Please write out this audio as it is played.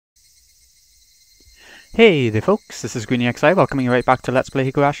Hey there folks, this is GreenyXI welcoming you right back to Let's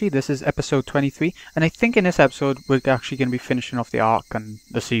Play Higurashi. This is episode 23, and I think in this episode we're actually going to be finishing off the arc and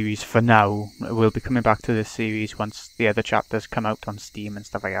the series for now. We'll be coming back to this series once the other chapters come out on Steam and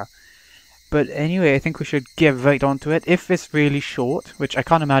stuff like that. But anyway, I think we should get right onto it. If it's really short, which I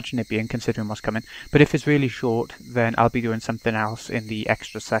can't imagine it being considering what's coming, but if it's really short, then I'll be doing something else in the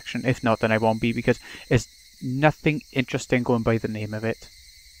extra section. If not, then I won't be, because there's nothing interesting going by the name of it.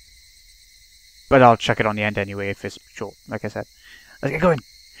 But I'll check it on the end anyway if it's short, like I said. Let's get going!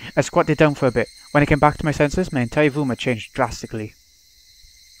 I squatted down for a bit. When I came back to my senses, my entire room had changed drastically.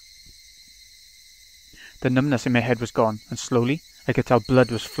 The numbness in my head was gone, and slowly I could tell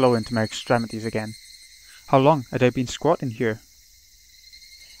blood was flowing to my extremities again. How long had I been squatting here?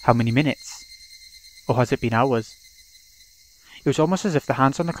 How many minutes? Or has it been hours? It was almost as if the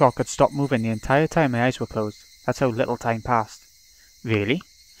hands on the clock had stopped moving the entire time my eyes were closed. That's how little time passed. Really?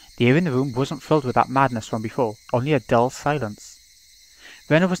 The air in the room wasn't filled with that madness from before, only a dull silence.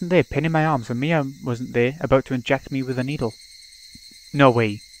 Venna wasn't there pinning my arms, and Mia wasn't there about to inject me with a needle. No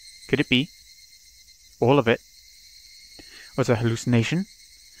way. Could it be? All of it? Was it a hallucination?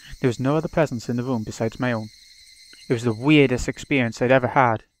 There was no other presence in the room besides my own. It was the weirdest experience I'd ever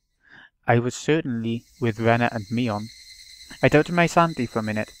had. I was certainly with Venna and Mion. I doubted my sanity for a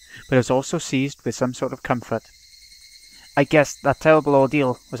minute, but I was also seized with some sort of comfort. I guess that terrible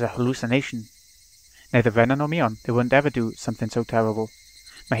ordeal was a hallucination. Neither Venna nor Mion, they wouldn't ever do something so terrible.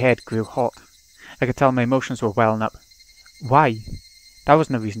 My head grew hot. I could tell my emotions were welling up. Why? That was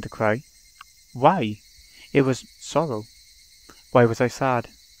no reason to cry. Why? It was sorrow. Why was I sad?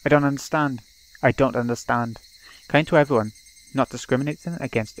 I don't understand. I don't understand. Kind to everyone, not discriminating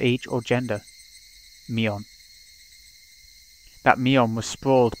against age or gender. Mion. That Mion was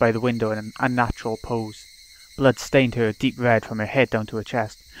sprawled by the window in an unnatural pose. Blood stained her a deep red from her head down to her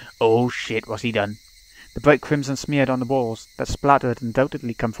chest. Oh shit, what's he done? The bright crimson smeared on the walls. That splatter had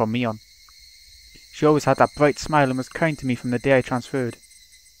undoubtedly come from Mion. She always had that bright smile and was kind to me from the day I transferred.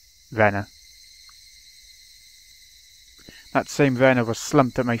 Venna. That same Venna was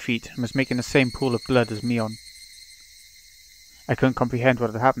slumped at my feet and was making the same pool of blood as Mion. I couldn't comprehend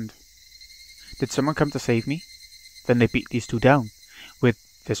what had happened. Did someone come to save me? Then they beat these two down. With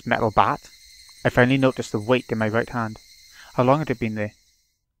this metal bat? I finally noticed the weight in my right hand. How long had it been there?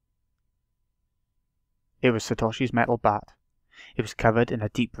 It was Satoshi's metal bat. It was covered in a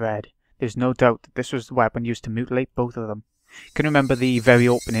deep red. There's no doubt that this was the weapon used to mutilate both of them. You can remember the very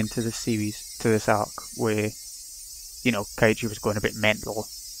opening to this series, to this arc, where, you know, Keiichi was going a bit mental,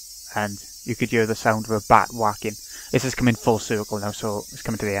 and you could hear the sound of a bat whacking. This is coming full circle now, so it's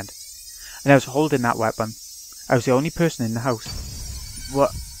coming to the end. And I was holding that weapon. I was the only person in the house. What?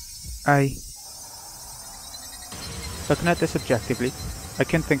 Looking at this objectively, I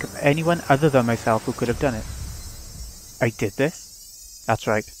couldn't think of anyone other than myself who could have done it. I did this? That's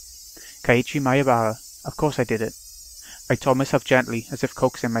right. Keiichi Maebara. Of course I did it. I told myself gently, as if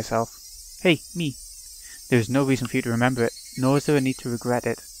coaxing myself. Hey, me. There is no reason for you to remember it, nor is there a need to regret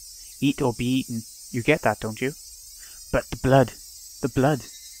it. Eat or be eaten. You get that, don't you? But the blood. The blood.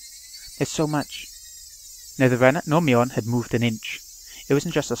 There's so much. Neither Venna nor Mion had moved an inch. It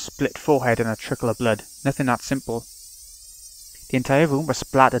wasn't just a split forehead and a trickle of blood. Nothing that simple. The entire room was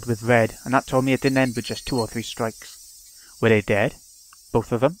splattered with red, and that told me it didn't end with just 2 or 3 strikes. Were they dead?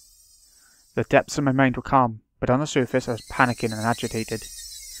 Both of them? The depths of my mind were calm, but on the surface I was panicking and agitated.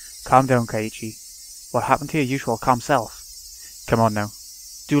 Calm down, Keiichi. What happened to your usual calm self? Come on now.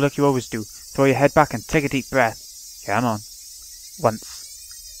 Do like you always do. Throw your head back and take a deep breath. Come on.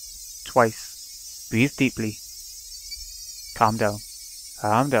 Once. Twice. Breathe deeply. Calm down.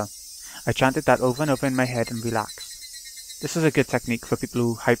 Calm down. I chanted that over and over in my head and relaxed. This is a good technique for people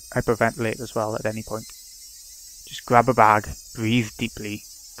who hyperventilate as well at any point. Just grab a bag, breathe deeply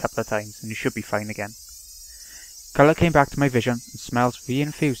a couple of times, and you should be fine again. Colour came back to my vision, and smells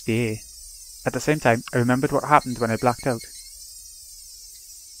re-infused the air. At the same time, I remembered what happened when I blacked out.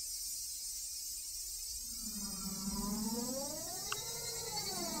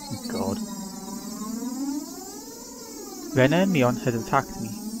 Oh God. Venna and Mion had attacked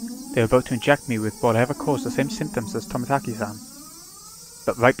me. They were about to inject me with whatever caused the same symptoms as Tomitaki-san.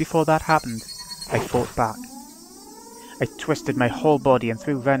 But right before that happened, I fought back. I twisted my whole body and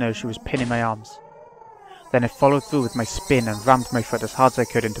threw Venna as she was pinning my arms. Then I followed through with my spin and rammed my foot as hard as I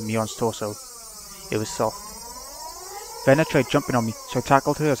could into Mion's torso. It was soft. Venna tried jumping on me, so I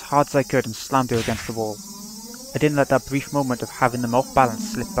tackled her as hard as I could and slammed her against the wall. I didn't let that brief moment of having them off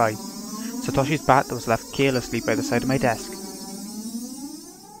balance slip by. Satoshi's bat was left carelessly by the side of my desk.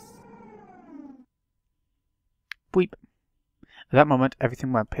 Weep. At that moment,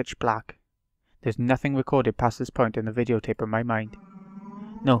 everything went pitch black. There's nothing recorded past this point in the videotape in my mind.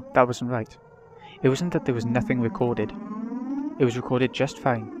 No, that wasn't right. It wasn't that there was nothing recorded. It was recorded just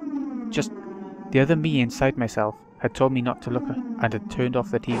fine. Just the other me inside myself had told me not to look and had turned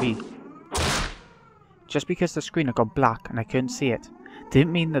off the TV. Just because the screen had gone black and I couldn't see it,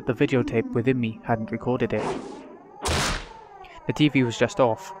 didn't mean that the videotape within me hadn't recorded it. The TV was just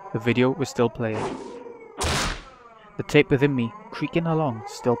off, the video was still playing. The tape within me, creaking along,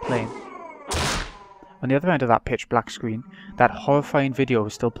 still playing. On the other end of that pitch black screen, that horrifying video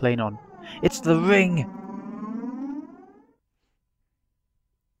was still playing on. It's the ring!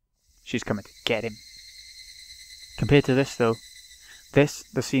 She's coming to get him. Compared to this though, the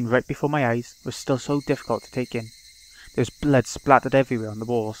scene right before my eyes, was still so difficult to take in. There was blood splattered everywhere on the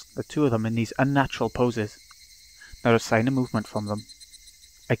walls, the two of them in these unnatural poses. Not a sign of movement from them.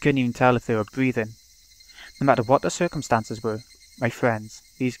 I couldn't even tell if they were breathing. No matter what the circumstances were, my friends,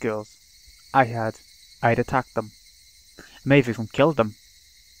 these girls, I had attacked them. I may have even killed them.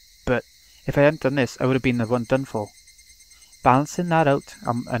 But if I hadn't done this, I would have been the one done for. Balancing that out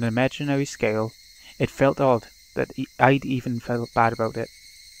on an imaginary scale, it felt odd that I'd even felt bad about it.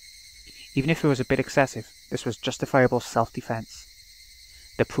 Even if it was a bit excessive, this was justifiable self-defense.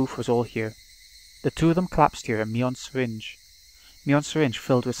 The proof was all here. The two of them collapsed here in Mion's syringe. Mion's syringe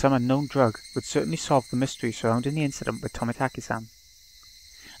filled with some unknown drug would certainly solve the mystery surrounding the incident with Tomitaki-san.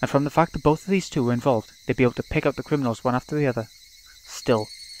 And from the fact that both of these two were involved, they'd be able to pick out the criminals one after the other. Still,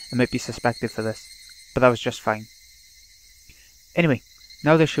 I might be suspected for this, but that was just fine. Anyway,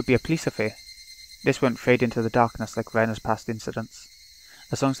 now there should be a police affair. This won't fade into the darkness like Rena's past incidents.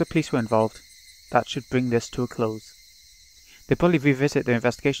 As long as the police were involved, that should bring this to a close. They'd probably revisit their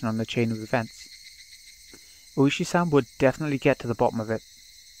investigation on the chain of events. Uishi-san would definitely get to the bottom of it.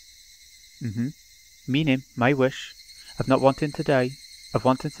 Meaning, my wish, of not wanting to die, of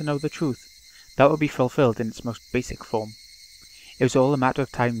wanting to know the truth, that would be fulfilled in its most basic form. It was all a matter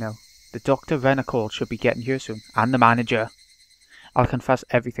of time now. The doctor Rena called should be getting here soon, and the manager. I'll confess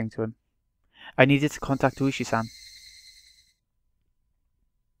everything to him. I needed to contact Uishi-san.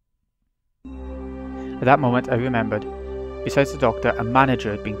 At that moment I remembered. Besides the doctor, a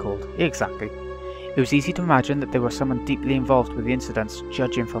manager had been called. Exactly. It was easy to imagine that there was someone deeply involved with the incidents,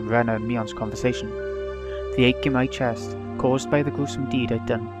 judging from Rena and Mion's conversation. The ache in my chest, caused by the gruesome deed I'd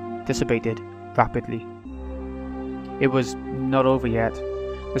done, dissipated rapidly. It was not over yet.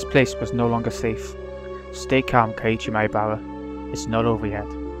 This place was no longer safe. Stay calm, Keiichi Maibara. It's not over yet.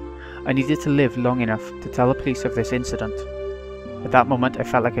 I needed to live long enough to tell the police of this incident. At that moment I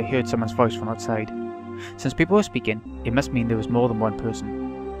felt like I heard someone's voice from outside. Since people were speaking, it must mean there was more than one person.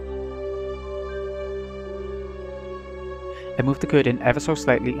 I moved the curtain ever so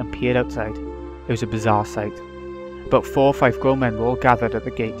slightly and peered outside. It was a bizarre sight. About 4 or 5 grown men were all gathered at the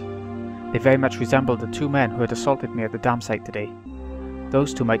gate. They very much resembled the 2 men who had assaulted me at the dam site today.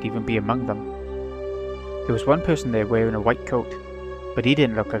 Those 2 might even be among them. There was one person there wearing a white coat, but he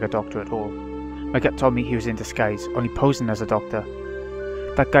didn't look like a doctor at all. My gut told me he was in disguise, only posing as a doctor.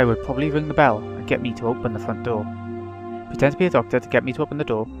 That guy would probably ring the bell and get me to open the front door. Pretend to be a doctor to get me to open the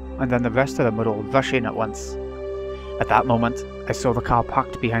door, and then the rest of them would all rush in at once. At that moment, I saw the car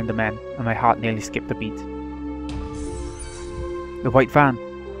parked behind the men, and my heart nearly skipped a beat. The white van.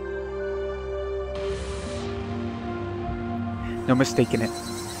 No mistaking it.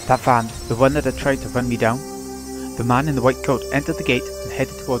 That van, the one that had tried to run me down. The man in the white coat entered the gate and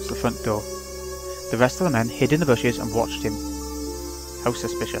headed towards the front door. The rest of the men hid in the bushes and watched him. How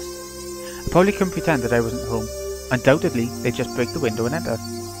suspicious. I probably couldn't pretend that I wasn't home. Undoubtedly, they'd just break the window and enter.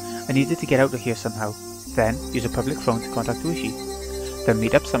 I needed to get out of here somehow. Then, use a public phone to contact Uishi. Then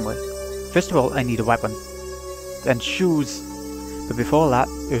meet up somewhere. First of all, I need a weapon. Then shoes. But before that,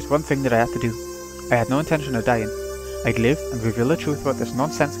 there was one thing that I had to do. I had no intention of dying. I'd live and reveal the truth about this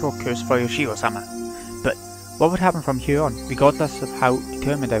nonsensical curse for Yoshiro-sama. But what would happen from here on, regardless of how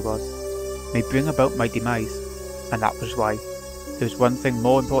determined I was, may bring about my demise. And that was why. There was one thing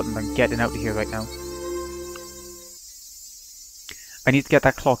more important than getting out of here right now. I need to get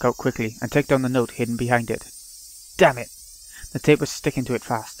that clock out quickly and take down the note hidden behind it. Damn it! The tape was sticking to it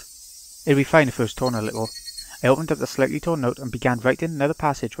fast. It'd be fine if it was torn a little. I opened up the slightly torn note and began writing another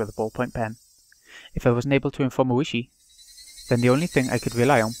passage with a ballpoint pen. If I wasn't able to inform Uishi, then the only thing I could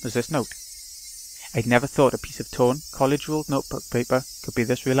rely on was this note. I'd never thought a piece of torn, college-ruled notebook paper could be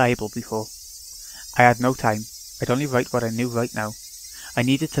this reliable before. I had no time. I'd only write what I knew right now. I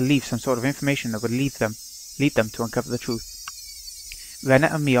needed to leave some sort of information that would lead them to uncover the truth. Rena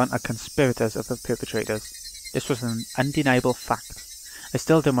and Mion are conspirators of the perpetrators. This was an undeniable fact. I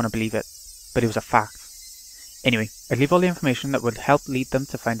still didn't want to believe it, but it was a fact. Anyway, I'd leave all the information that would help lead them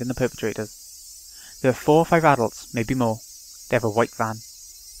to finding the perpetrators. There are 4 or 5 adults, maybe more. They have a white van.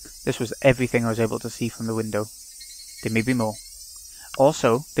 This was everything I was able to see from the window. There may be more.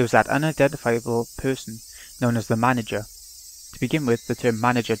 Also, there was that unidentifiable person known as the manager. To begin with, the term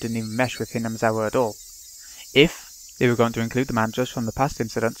manager didn't even mesh with Hinamizawa at all. If they were going to include the managers from the past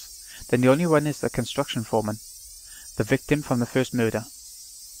incidents, then the only one is the construction foreman, the victim from the first murder.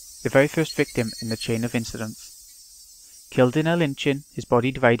 The very first victim in the chain of incidents. Killed in a lynching, his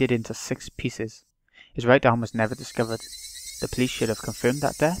body divided into 6 pieces. His right arm was never discovered. The police should have confirmed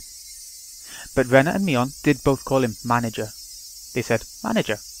that death. But Rena and Mion did both call him manager. They said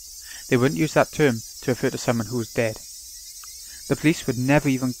manager. They wouldn't use that term to refer to someone who was dead. The police would never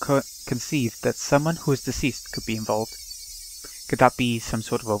even conceive that someone who was deceased could be involved. Could that be some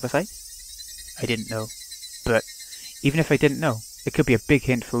sort of oversight? I didn't know. But even if I didn't know, it could be a big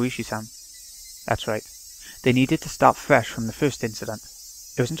hint for Uishi-san. That's right. They needed to start fresh from the first incident.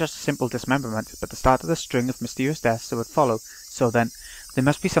 It wasn't just a simple dismemberment, but the start of the string of mysterious deaths that would follow, so then, there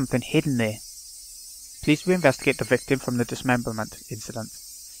must be something hidden there. Please investigate the victim from the dismemberment incident.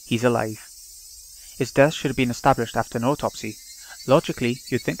 He's alive. His death should have been established after an autopsy. Logically,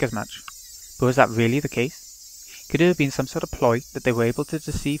 you'd think as much. But was that really the case? Could it have been some sort of ploy that they were able to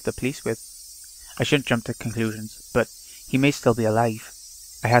deceive the police with? I shouldn't jump to conclusions, but he may still be alive.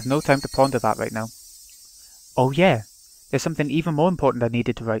 I had no time to ponder that right now. Oh yeah, there's something even more important I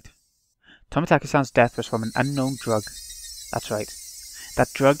needed to write. Tomitaki-san's death was from an unknown drug. That's right.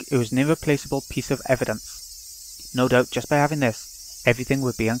 That drug, it was an irreplaceable piece of evidence. No doubt, just by having this, everything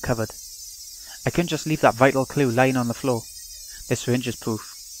would be uncovered. I couldn't just leave that vital clue lying on the floor. The syringe is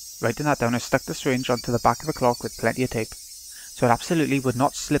proof. Writing that down, I stuck the syringe onto the back of the clock with plenty of tape, so it absolutely would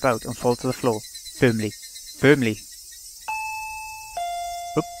not slip out and fall to the floor. Firmly. Firmly.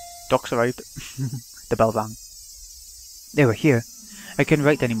 Oop, Doc's arrived. The bell rang. They were here. I couldn't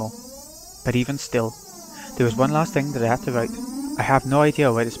write anymore. But even still, there was one last thing that I had to write. I have no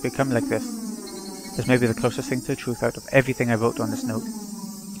idea why it's become like this. This may be the closest thing to the truth out of everything I wrote on this note.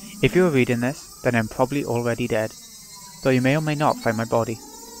 If you are reading this, then I'm probably already dead, though you may or may not find my body.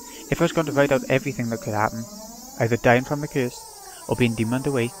 If I was going to write out everything that could happen, either dying from the curse, or being demoned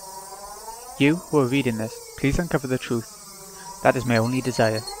away, you who are reading this, please uncover the truth. That is my only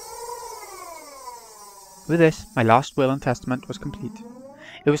desire. With this, my last will and testament was complete.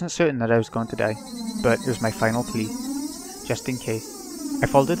 It wasn't certain that I was going to die, but it was my final plea. Just in case. I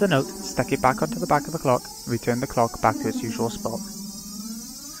folded the note, stuck it back onto the back of the clock, and returned the clock back to its usual spot.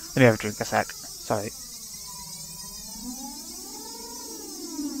 Let me have a drink a sec. Sorry.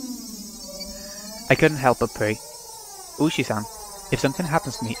 I couldn't help but pray. Uishi-san, if something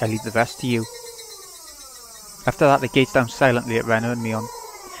happens to me, I leave the rest to you. After that, I gazed down silently at Rena and Mion.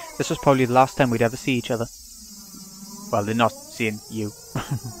 This was probably the last time we'd ever see each other. Well, they're not seeing you.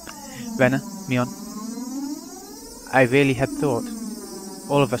 Rena, Mion, I really had thought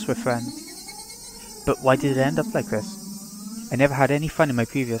all of us were friends. But why did it end up like this? I never had any fun in my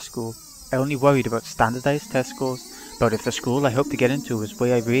previous school. I only worried about standardized test scores, about if the school I hoped to get into was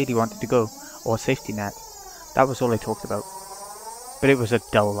where I really wanted to go, or a safety net. That was all I talked about. But it was a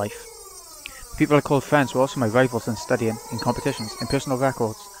dull life. The people I called friends were also my rivals in studying, in competitions, in personal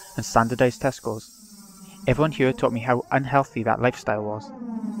records, and standardized test scores. Everyone here taught me how unhealthy that lifestyle was.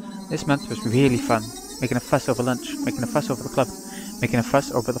 This month was really fun, making a fuss over lunch, making a fuss over the club, making a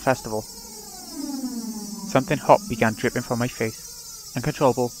fuss over the festival. Something hot began dripping from my face.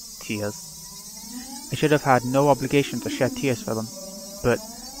 Uncontrollable tears. I should have had no obligation to shed tears for them, but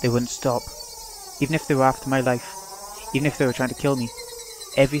they wouldn't stop. Even if they were after my life, even if they were trying to kill me,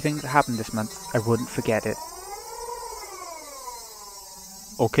 everything that happened this month, I wouldn't forget it.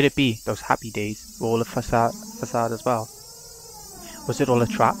 Or could it be those happy days were all a facade as well? Was it all a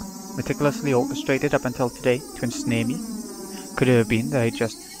trap, meticulously orchestrated up until today to ensnare me? Could it have been that I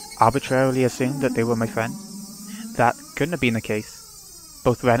just arbitrarily assumed that they were my friends? That couldn't have been the case.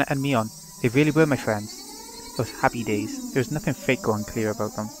 Both Rena and Mion, they really were my friends. Those happy days, there was nothing fake or unclear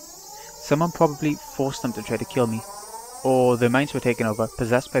about them. Someone probably forced them to try to kill me, or their minds were taken over,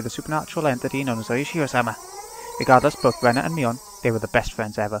 possessed by the supernatural entity known as Higurashi. Regardless, both Rena and Mion, they were the best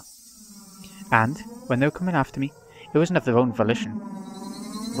friends ever. And, when they were coming after me, it wasn't of their own volition.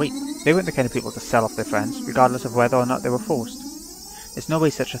 Wait, they weren't the kind of people to sell off their friends, regardless of whether or not they were forced. There's no way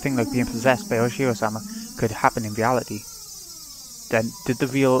such a thing like being possessed by Oshiro-sama could happen in reality. Then, did the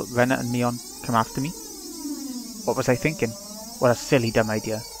real Rena and Mion come after me? What was I thinking? What a silly dumb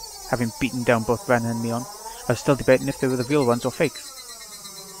idea. Having beaten down both Rena and Mion, I was still debating if they were the real ones or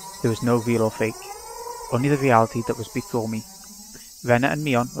fakes. There was no real or fake. Only the reality that was before me. Rena and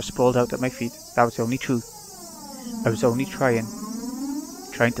Mion were sprawled out at my feet. That was the only truth. I was only trying.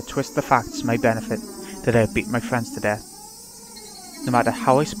 trying to twist the facts to my benefit that I had beaten my friends to death. No matter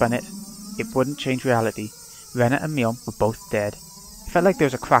how I spun it, it wouldn't change reality. Rena and Mion were both dead. It felt like there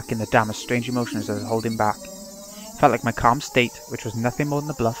was a crack in the dam of strange emotions that was holding back. It felt like my calm state, which was nothing more than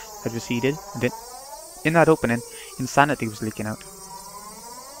a bluff, had receded, and in that opening, insanity was leaking out.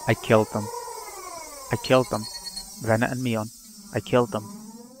 I killed them. I killed them. Rena and Mion. I killed them.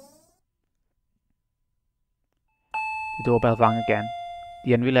 The doorbell rang again.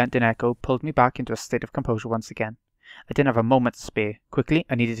 The unrelenting echo pulled me back into a state of composure once again. I didn't have a moment to spare. Quickly,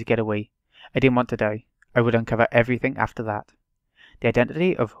 I needed to get away. I didn't want to die. I would uncover everything after that. The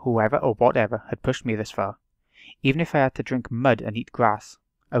identity of whoever or whatever had pushed me this far. Even if I had to drink mud and eat grass,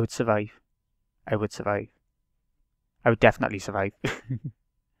 I would survive. I would survive. I would definitely survive.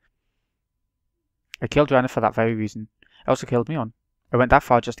 I killed Rena for that very reason. I also killed Mion. I went that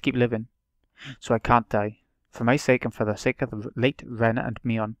far just to keep living. So I can't die. For my sake and for the sake of the late Rena and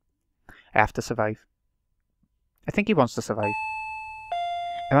Mion, I have to survive. I think he wants to survive.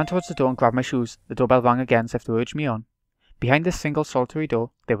 I ran towards the door and grabbed my shoes. The doorbell rang again as if to urge me on. Behind this single solitary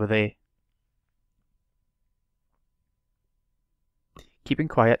door, they were there. Keeping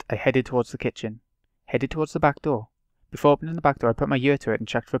quiet, I headed towards the kitchen. Headed towards the back door. Before opening the back door, I put my ear to it and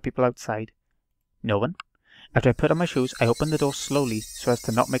checked for people outside. No one. After I put on my shoes, I opened the door slowly so as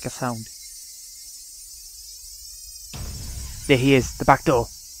to not make a sound. There he is, the back door.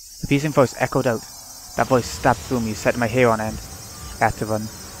 A piercing voice echoed out. That voice stabbed through me, setting my hair on end. I had to run.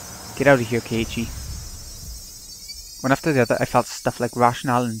 Get out of here, Keiichi. One after the other, I felt stuff like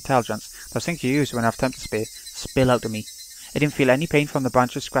rationale and intelligence that I was thinking to use when I have time to spare spill out of me. I didn't feel any pain from the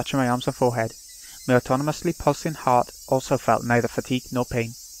branches scratching my arms and forehead. My autonomously pulsing heart also felt neither fatigue nor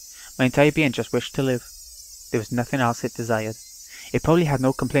pain. My entire being just wished to live. There was nothing else it desired. It probably had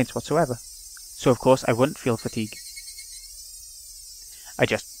no complaints whatsoever. So of course I wouldn't feel fatigue. I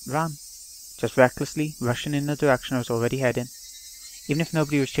just ran. Just recklessly, rushing in the direction I was already heading. Even if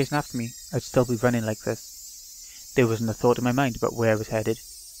nobody was chasing after me, I'd still be running like this. There wasn't a thought in my mind about where I was headed.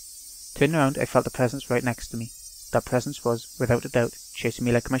 Turning around, I felt a presence right next to me. That presence was, without a doubt, chasing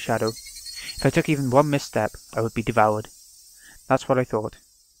me like my shadow. If I took even one misstep, I would be devoured. That's what I thought.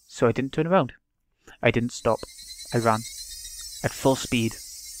 So I didn't turn around. I didn't stop. I ran. At full speed.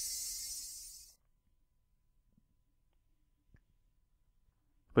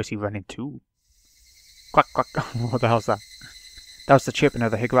 Where's he running to? Quack, quack. What the hell's that? That was the chirping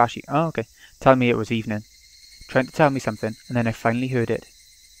of the Higurashi. Oh, okay. Telling me it was evening. Trying to tell me something, and then I finally heard it.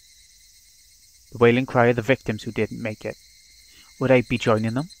 The wailing cry of the victims who didn't make it. Would I be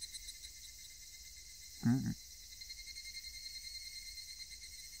joining them?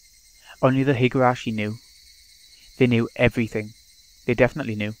 Only the Higurashi knew. They knew everything. They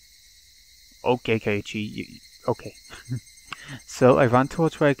definitely knew. Okay, Keiichi, okay. So I ran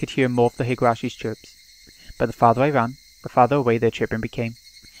towards where I could hear more of the Higurashi's chirps. But the farther I ran, the farther away their chirping became.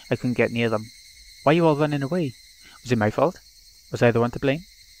 I couldn't get near them. Why are you all running away? Was it my fault? Was I the one to blame?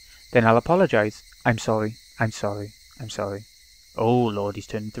 Then I'll apologize. I'm sorry. I'm sorry. I'm sorry. Oh Lord, he's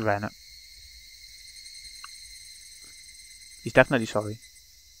turned into Rena. He's definitely sorry.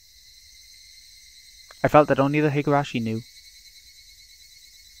 I felt that only the Higurashi knew.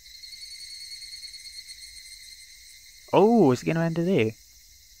 Oh, is it going to end there?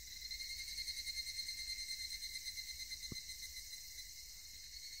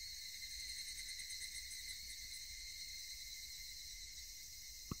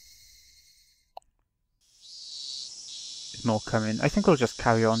 There's more coming. I think we'll just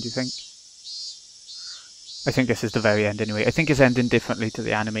carry on, do you think? I think this is the very end anyway. I think it's ending differently to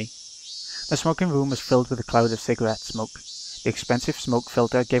the anime. The smoking room was filled with a cloud of cigarette smoke. The expensive smoke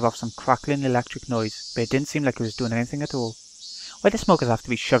filter gave off some crackling electric noise, but it didn't seem like it was doing anything at all. Why did smokers have to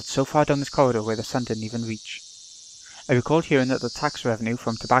be shoved so far down this corridor where the sun didn't even reach? I recalled hearing that the tax revenue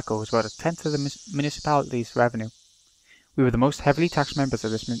from tobacco was about 1/10 of the municipality's revenue. We were the most heavily taxed members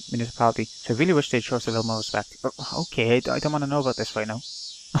of this municipality, so I really wish they'd show us a little more respect. Okay, I don't want to know about this right now.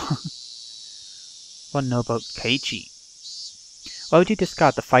 I want to know about Keiichi. Why would you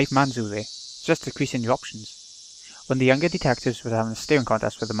discard the 5-man zoo there? It's just decreasing your options. When the younger detectives were having a staring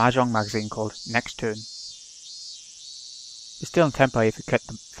contest with a mahjong magazine called Next Turn. You're still in tempo if you cut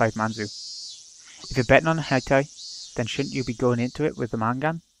the 5-man zoo. If you're betting on a high-tie, then shouldn't you be going into it with the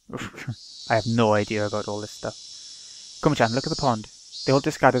mangan? I have no idea about all this stuff. Kuma-chan, look at the pond. They all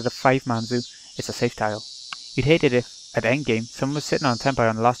discarded a 5-man zoo. It's a safe tile. You'd hate it if, at endgame, someone was sitting on a tempai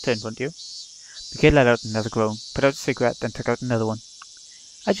on the last turn, wouldn't you? The kid let out another groan, put out a cigarette, then took out another one.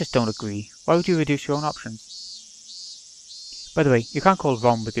 I just don't agree. Why would you reduce your own options? By the way, you can't call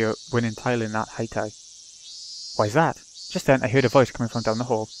wrong with your winning tile in that high tie. Why's that? Just then I heard a voice coming from down the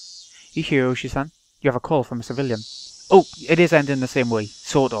hall. You here, Oshi-san? You have a call from a civilian. Oh, it is ending the same way.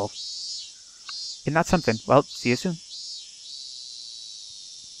 Sort of. Isn't that something? Well, see you soon.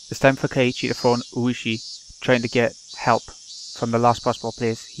 It's time for Keiichi to phone Uishi, trying to get help from the last possible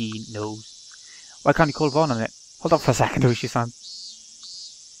place he knows. Why can't he call Vaughn on it? Hold on for a second, Uishi-san.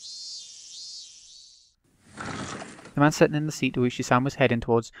 The man sitting in the seat Uishi-san was heading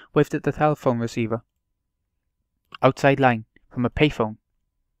towards waved at the telephone receiver. Outside line, from a payphone.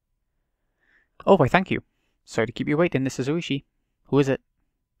 Oh, why thank you. Sorry to keep you waiting, this is Uishi. Who is it?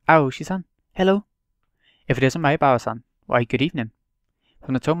 Ah, Uishi-san. Hello. If it isn't Maibara-san, why, good evening.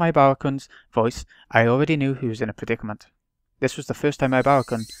 From the tone of Maibara-kun's voice, I already knew he was in a predicament. This was the first time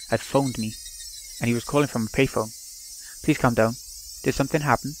Maibara-kun had phoned me, and he was calling from a payphone. Please calm down. Did something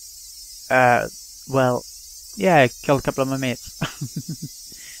happen? Well, yeah, I killed a couple of my mates.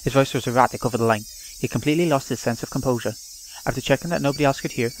 His voice was erratic over the line. He completely lost his sense of composure. After checking that nobody else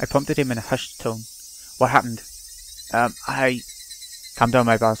could hear, I prompted him in a hushed tone. What happened? Calm down,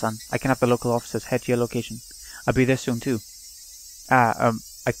 Maibara-san. I can have the local officers head to your location. I'll be there soon too. I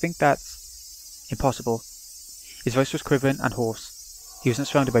think that's impossible. His voice was quivering and hoarse. He wasn't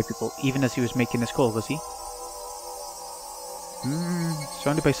surrounded by people, even as he was making this call, was he?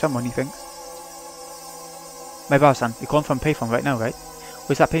 Surrounded by someone, he thinks. Maibara-san, you're calling from a payphone right now, right?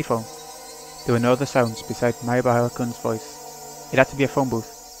 Where's that payphone? There were no other sounds beside Maibara-kun's voice. It had to be a phone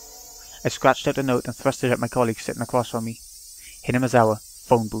booth. I scratched out a note and thrust it at my colleague sitting across from me. Hinamazawa,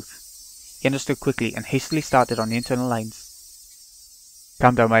 phone booth. He understood quickly and hastily started on the internal lines.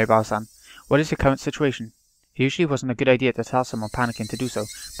 Calm down, Maibara-san. What is your current situation? It usually wasn't a good idea to tell someone panicking to do so,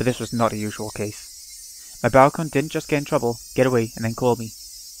 but this was not a usual case. Maibara-kun didn't just get in trouble, get away, and then call me.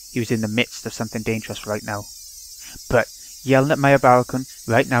 He was in the midst of something dangerous right now. But yelling at Maibara-kun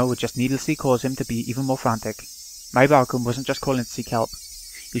right now would just needlessly cause him to be even more frantic. Maibara-kun wasn't just calling to seek help.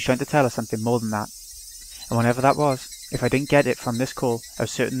 He was trying to tell us something more than that. And whenever that was, if I didn't get it from this call, I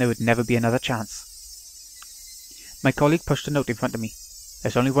was certain there would never be another chance. My colleague pushed a note in front of me.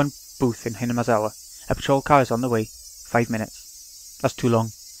 There's only one booth in Hinamazawa. A patrol car is on the way. 5 minutes. That's too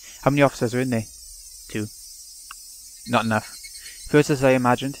long. How many officers are in there? 2. Not enough. First, as I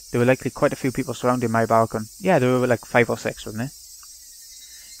imagined, there were likely quite a few people surrounding Maibara-kun. Yeah, there were like 5 or 6, wasn't there?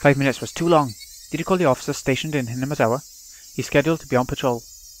 5 minutes was too long. Did you call the officer stationed in Hinamazawa? He's scheduled to be on patrol.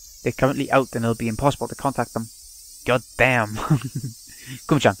 They're currently out and it'll be impossible to contact them. God damn.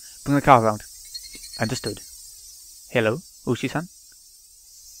 Kuma-chan, bring the car around. Understood. Hello, Ushi-san?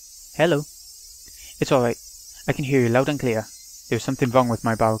 Hello. It's alright. I can hear you loud and clear. There was something wrong with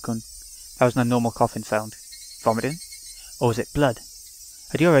Maibara-kun. That wasn't a normal coughing sound. Vomiting? Or was it blood?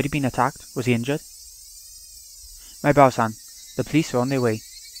 Had he already been attacked? Was he injured? Maibara-san, the police are on their way.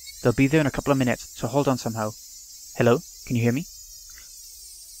 They'll be there in a couple of minutes, so hold on somehow. Hello? Can you hear me?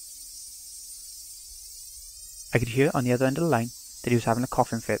 I could hear on the other end of the line that he was having a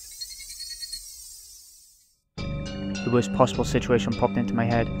coughing fit. The worst possible situation popped into my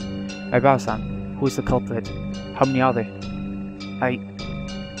head. Maibara-san, who is the culprit? How many are there? I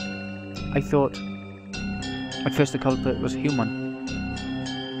thought... At first the culprit was human.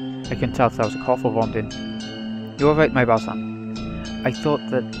 I couldn't tell if that was a cough or vomiting. You're right, Maibara-san. I thought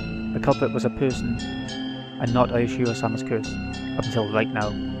that the culprit was a person and not Ayashiro-sama's curse, up until right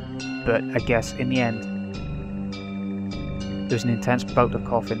now. But I guess, in the end, there was an intense bout of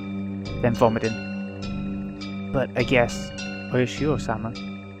coughing, then vomiting. But I guess Ayashiro-sama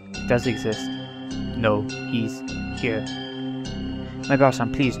does exist. No, he's here.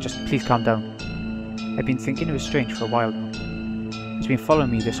 Maibara-san, please calm down. I've been thinking it was strange for a while now. He's been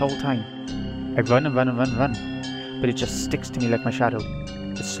following me this whole time. I run and run and run and run, but it just sticks to me like my shadow.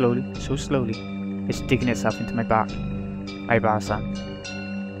 But slowly, so slowly, it's digging itself into my back. Maibara-san,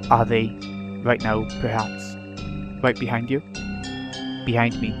 are they, right now, perhaps, right behind you?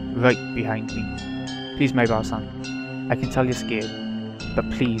 Behind me, right behind me. Please, Maibara-san, I can tell you're scared, but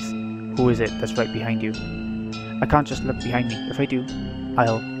please, who is it that's right behind you? I can't just look behind me. If I do,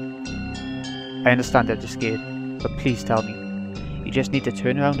 I understand that you're scared, but please tell me. You just need to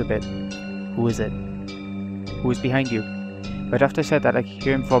turn around a bit. Who is it? Who is behind you? Right after I said that, I could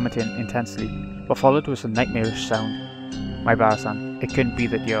hear him vomiting intensely. What followed was a nightmarish sound. Maibara-san, it couldn't be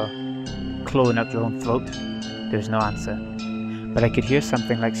that you're clawing out your own throat. There was no answer. But I could hear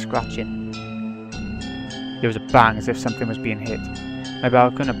something like scratching. There was a bang as if something was being hit.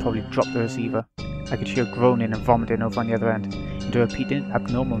 Maibara-kun had probably dropped the receiver. I could hear groaning and vomiting over on the other end, into a repeating,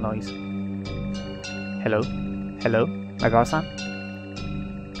 abnormal noise. Hello? Hello? Maibara-san?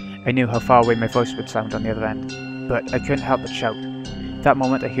 I knew how far away my voice would sound on the other end, but I couldn't help but shout. At that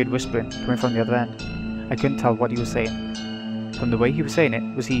moment I heard whispering coming from the other end. I couldn't tell what he was saying. From the way he was saying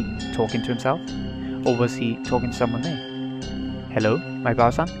it, was he talking to himself? Or was he talking to someone there? Hello, my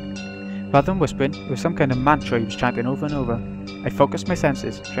bar-san? Rather than whispering, it was some kind of mantra he was chanting over and over. I focused my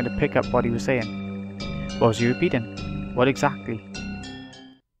senses, trying to pick up what he was saying. What was he repeating? What exactly?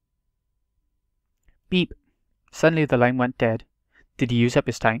 Beep. Suddenly the line went dead. Did he use up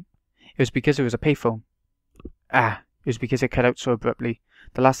his time? It was because it was a payphone. Ah, it was because it cut out so abruptly.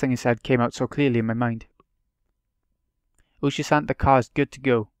 The last thing he said came out so clearly in my mind. Oshi-san, the car is good to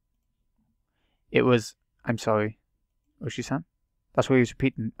go. It was, I'm sorry. Oshi-san? That's what he was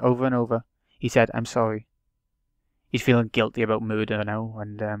repeating over and over. He said, I'm sorry. He's feeling guilty about murder now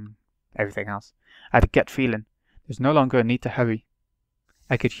and everything else. I had a gut feeling. There's no longer a need to hurry.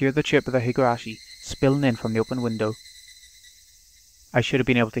 I could hear the chirp of the Higurashi spilling in from the open window. I should have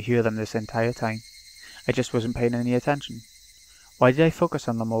been able to hear them this entire time. I just wasn't paying any attention. Why did I focus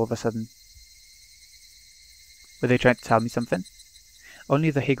on them all of a sudden? Were they trying to tell me something? Only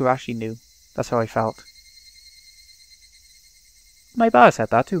the Higurashi knew. That's how I felt. My bar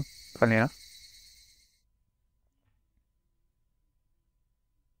said that too, funny enough.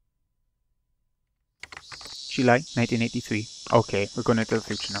 July 1983. Okay, we're going into the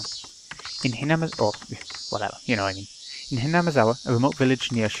future now. In whatever, you know what I mean. In Hinamazawa, a remote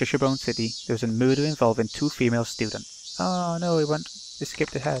village near Shishibone City, there was a murder involving 2 female students. Oh no, they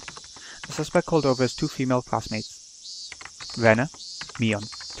skipped ahead. The suspect called over his 2 female classmates, Rena, Mion,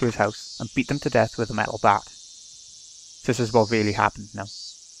 to his house and beat them to death with a metal bat. This is what really happened now.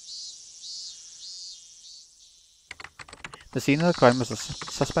 The scene of the crime was the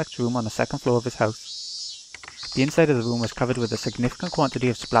suspect's room on the 2nd floor of his house. The inside of the room was covered with a significant quantity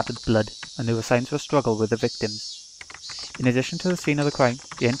of splattered blood, and there were signs of a struggle with the victims. In addition to the scene of the crime,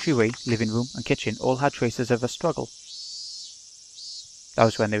 the entryway, living room, and kitchen all had traces of a struggle. That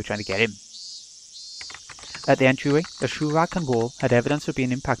was when they were trying to get him. At the entryway, the shoe rack and wall had evidence of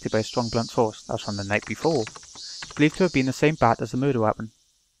being impacted by a strong blunt force. That was from the night before. It's believed to have been the same bat as the murder weapon.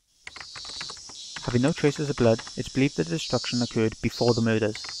 Having no traces of blood, it's believed that the destruction occurred before the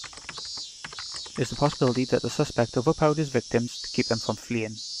murders. There's the possibility that the suspect overpowered his victims to keep them from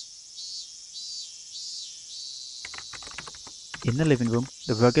fleeing. In the living room,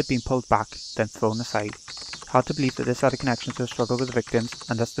 the rug had been pulled back, then thrown aside. Hard to believe that this had a connection to a struggle with the victims,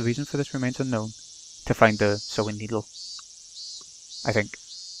 and thus the reason for this remains unknown. To find the sewing needle, I think.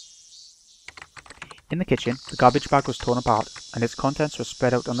 In the kitchen, the garbage bag was torn apart, and its contents were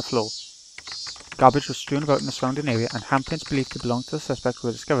spread out on the floor. Garbage was strewn about in the surrounding area, and handprints believed to belong to the suspect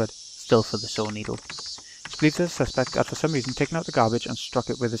were discovered, still for the sewing needle. It's believed that the suspect had for some reason taken out the garbage and struck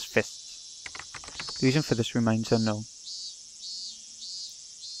it with his fists. The reason for this remains unknown.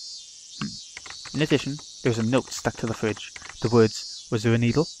 In addition, there was a note stuck to the fridge. The words, "Was there a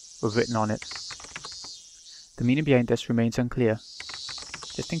needle?" were written on it. The meaning behind this remains unclear.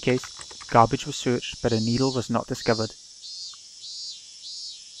 Just in case, garbage was searched, but a needle was not discovered.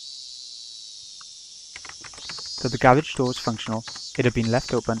 Though the garage door was functional, it had been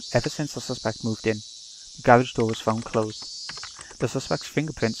left open ever since the suspect moved in. The garage door was found closed. The suspect's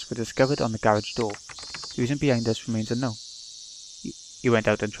fingerprints were discovered on the garage door. The reason behind this remains unknown. He went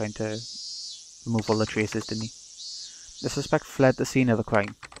out and tried to remove all the traces, didn't he? The suspect fled the scene of the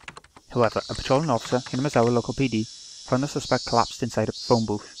crime. However, a patrolling officer in Hinamazawa local PD found the suspect collapsed inside a phone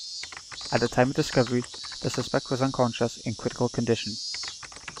booth. At the time of discovery, the suspect was unconscious in critical condition.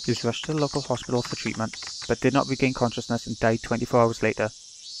 He was rushed to the local hospital for treatment, but did not regain consciousness and died 24 hours later.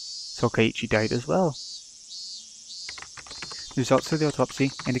 So Keiichi died as well. The results of the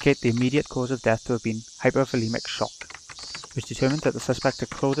autopsy indicate the immediate cause of death to have been hypovolemic shock. It was determined that the suspect had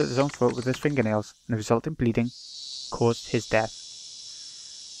clawed at his own throat with his fingernails, and the resulting bleeding caused his death.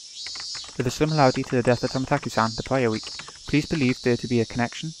 With a similarity to the death of Tomitaki-san the prior week, police believed there to be a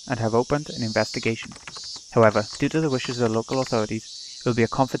connection and have opened an investigation. However, due to the wishes of the local authorities, it will be a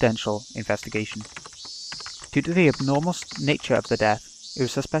confidential investigation. Due to the abnormal nature of the death, it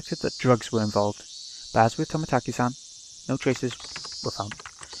was suspected that drugs were involved, but as with Tomitaki-san, no traces were found.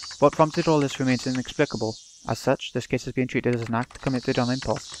 What prompted all this remains inexplicable. As such, this case is being treated as an act committed on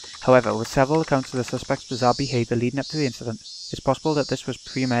impulse. However, with several accounts of the suspect's bizarre behaviour leading up to the incident, it's possible that this was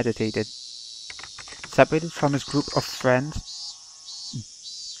premeditated. Separated from his group of friends,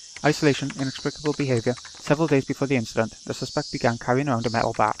 isolation, inexplicable behaviour, several days before the incident, the suspect began carrying around a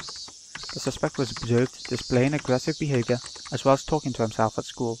metal bat. The suspect was observed displaying aggressive behaviour, as well as talking to himself at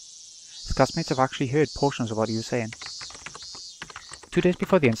school. His classmates have actually heard portions of what he was saying. 2 days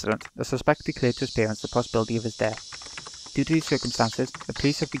before the incident, the suspect declared to his parents the possibility of his death. Due to these circumstances, the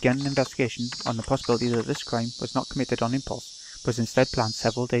police have begun an investigation on the possibility that this crime was not committed on impulse, but was instead planned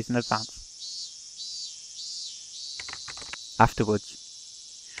several days in advance.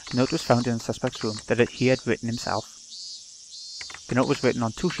 Afterwards, a note was found in the suspect's room that he had written himself. The note was written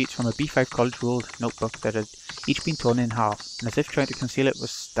on 2 sheets from a B5 college-ruled notebook that had each been torn in half, and as if trying to conceal it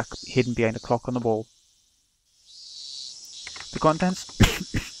was stuck hidden behind a clock on the wall. The contents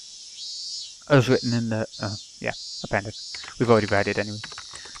as written in the appendix. We've already read it anyway.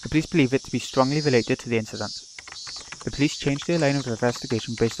 The police believe it to be strongly related to the incident. The police changed their line of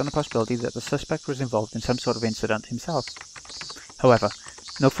investigation based on the possibility that the suspect was involved in some sort of incident himself. However,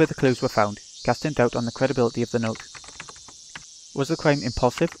 no further clues were found, casting doubt on the credibility of the note. Was the crime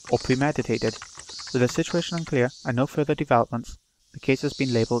impulsive or premeditated? With the situation unclear and no further developments, the case has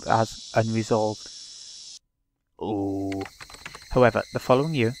been labelled as unresolved. Ooh. However, the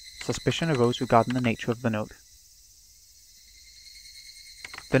following year, suspicion arose regarding the nature of the note.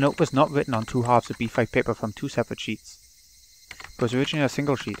 The note was not written on 2 halves of B5 paper from 2 separate sheets. It was originally a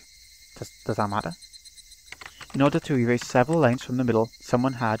single sheet. Does that matter? In order to erase several lines from the middle,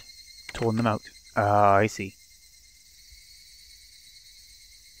 someone had torn them out. I see.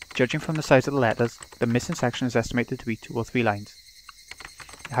 Judging from the size of the letters, the missing section is estimated to be 2 or 3 lines.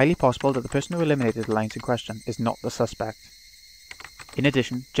 It's highly possible that the person who eliminated the lines in question is not the suspect. In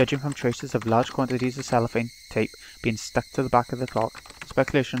addition, judging from traces of large quantities of cellophane tape being stuck to the back of the clock,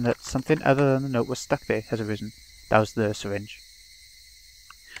 speculation that something other than the note was stuck there has arisen. That was the syringe.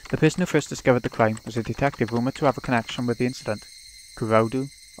 The person who first discovered the crime was a detective rumoured to have a connection with the incident,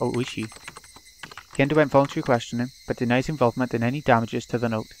 Keiichi. He underwent voluntary questioning, but denies involvement in any damages to the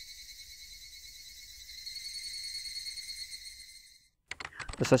note.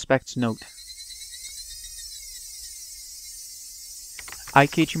 The suspect's note. I,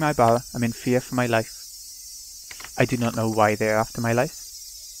 Keiichi Maibara, am in fear for my life. I do not know why they are after my life.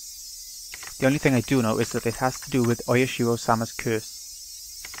 The only thing I do know is that it has to do with Oyashiro-sama's curse.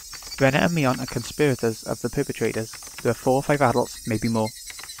 Renner and Mion are conspirators of the perpetrators. There are 4 or 5 adults, maybe more.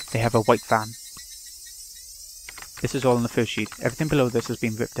 They have a white van. This is all on the first sheet. Everything below this has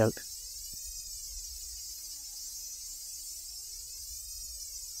been ripped out.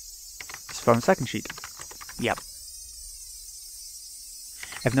 It's from the second sheet. Yep.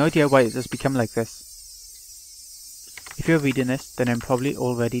 I have no idea why it has become like this. If you're reading this, then I'm probably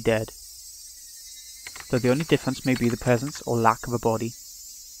already dead. Though the only difference may be the presence or lack of a body.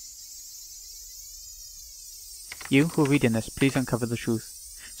 You who are reading this, please uncover the truth.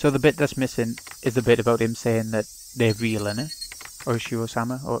 So the bit that's missing is the bit about him saying that they're real, innit? Or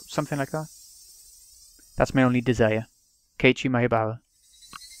Shiro-sama, or something like that. That's my only desire. Keiichi Maibara.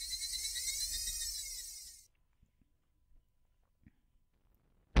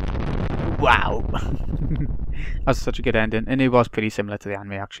 Wow! That was such a good ending, and it was pretty similar to the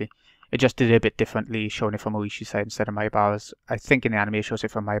anime actually. It just did it a bit differently, showing it from Oishi's side instead of Maibara's. I think in the anime it shows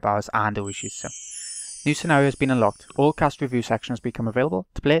it from Maibara's and Oishi's, so. New scenario has been unlocked. All cast review sections become available.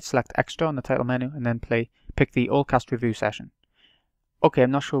 To play it, select extra on the title menu and then pick the all cast review session. Okay,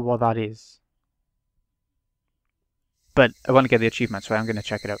 I'm not sure what that is. But I want to get the achievement, so I'm going to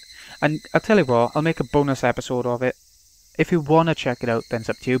check it out. And I'll tell you what, I'll make a bonus episode of it. If you want to check it out, then it's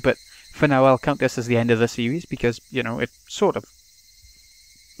up to you. But for now, I'll count this as the end of the series because, you know, it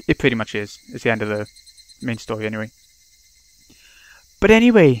pretty much is. It's the end of the main story anyway. But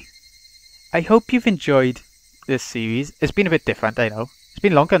anyway, I hope you've enjoyed this series. It's been a bit different, I know. It's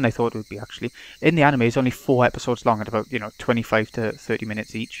been longer than I thought it would be, actually. In the anime, it's only 4 episodes long at about, 25 to 30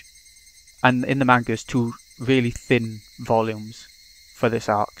 minutes each. And in the manga, it's 2 really thin volumes for this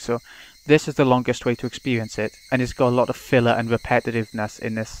arc. So this is the longest way to experience it. And it's got a lot of filler and repetitiveness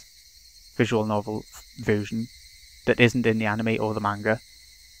in this visual novel version that isn't in the anime or the manga.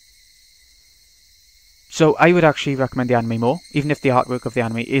 So I would actually recommend the anime more, even if the artwork of the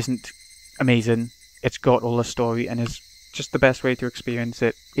anime isn't amazing. It's got all the story and is just the best way to experience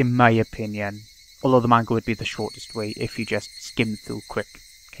it, in my opinion. Although the manga would be the shortest way if you just skim through quick,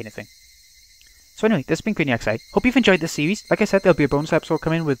 kind of thing. So anyway, this has been Keiichi XI. Hope you've enjoyed this series. Like I said, there'll be a bonus episode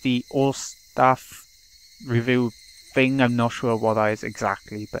coming with the all-staff review thing. I'm not sure what that is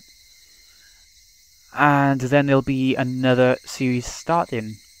exactly, but... And then there'll be another series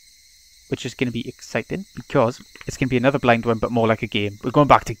starting, which is going to be exciting because it's going to be another blind one, but more like a game. We're going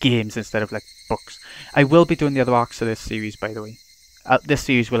back to games instead of like books. I will be doing the other arcs of this series, by the way. This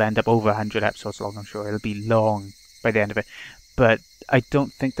series will end up over 100 episodes long, I'm sure. It'll be long by the end of it. But I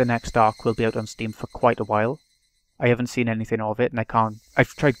don't think the next arc will be out on Steam for quite a while. I haven't seen anything of it, and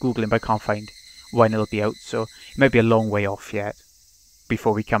I've tried Googling, but I can't find when it'll be out. So it might be a long way off yet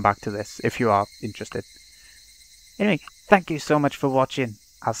before we come back to this, if you are interested. Anyway, thank you so much for watching.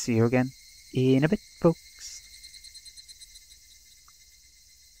 I'll see you again in a bit, folks.